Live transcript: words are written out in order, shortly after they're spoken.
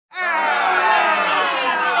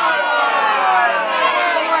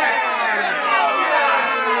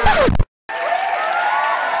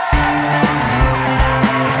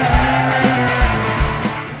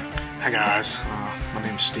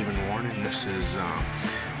This is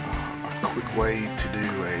a quick way to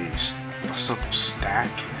do a simple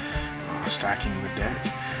stacking the deck.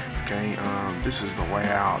 Okay, this is the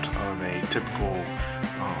layout of a typical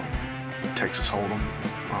Texas Hold'em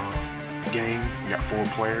game. You got 4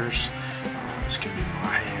 players. This can be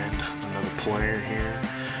my hand, another player here,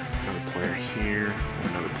 another player here,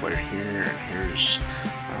 another player here, and here's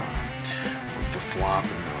the flop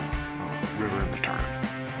and the river and the turn.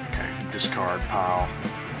 Okay, discard pile,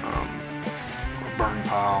 or burn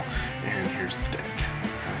pile, and here's the deck.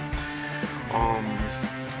 Okay.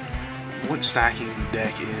 What stacking the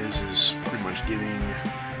deck is pretty much giving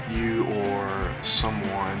you or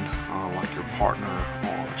someone like your partner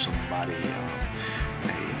or somebody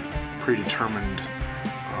a predetermined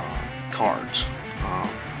cards.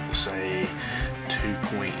 Let's say 2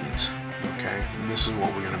 queens. Okay, and this is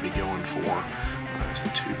what we're going to be going for. Is the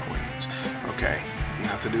 2 queens. Okay, you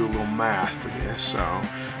have to do a little math for this. So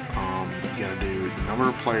you got to do the number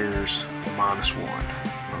of players minus 1.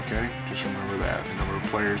 Okay, just remember that, the number of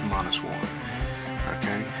players minus 1.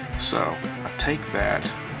 Okay, so I take that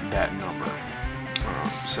number,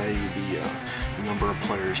 say the number of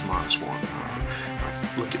players minus 1.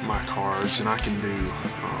 I look at my cards and I can do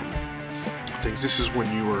things. This is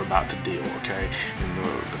when you were about to deal, okay, and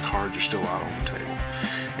the cards are still out on the table,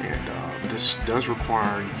 and this does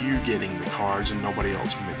require you getting the cards and nobody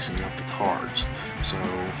else mixing up the cards. So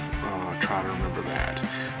try to remember that.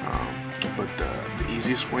 But the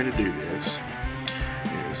easiest way to do this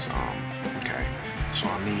is, okay, so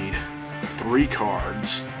I need 3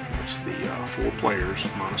 cards. That's the 4 players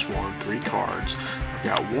minus 1, 3 cards. I've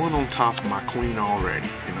got 1 on top of my queen already,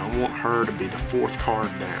 and I want her to be the 4th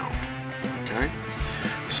card down. Okay,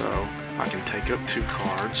 so I can take up 2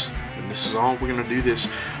 cards, and this is all we're going to do. This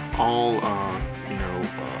all,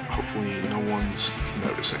 hopefully no one's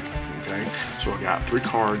noticing. Okay, so I got 3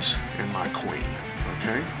 cards and my queen.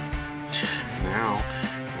 Okay. Now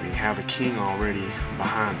we have a king already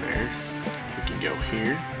behind there. We can go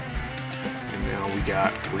here, and now we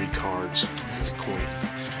got 3 cards and a queen.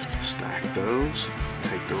 Stack those,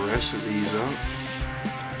 take the rest of these up,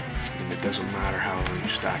 and it doesn't matter how you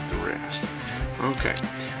stack the rest. Okay,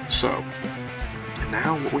 so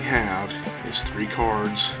now what we have is 3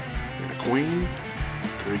 cards and a queen,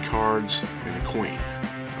 3 cards and a queen.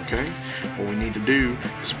 Okay, what we need to do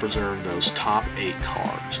is preserve those top 8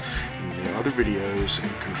 cards. In the other videos in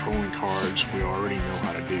controlling cards, we already know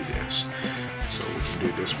how to do this. So we can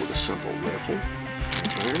do this with a simple riffle.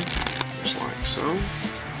 Okay, just like so.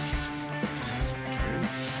 Okay,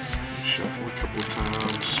 shuffle a couple of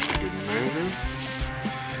times for good measure.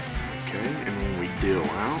 Okay, and when we deal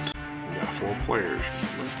out, we got 4 players.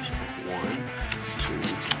 Remember, so 1, 2,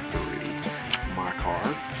 3. My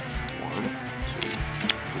card. 1, 2,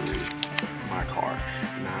 3. My card.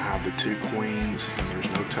 Now I have the 2 queens, and there's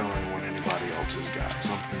no telling what anybody else has got.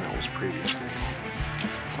 Something that was previously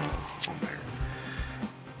on there.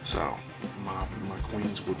 So my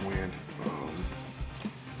queens would win.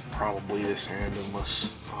 Probably this hand, unless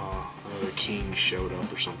another king showed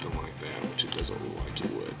up or something like that, which it doesn't look like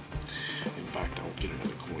it would. In fact, I won't get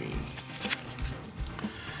another queen.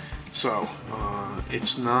 So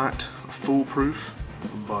it's not foolproof,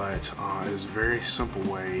 but it is a very simple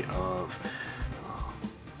way of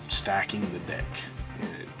stacking the deck.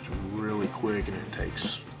 And it's really quick, and it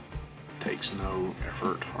takes no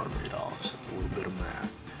effort hardly at all, except a little bit of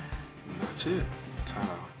math. And that's it. It's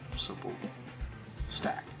how simple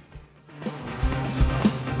stack.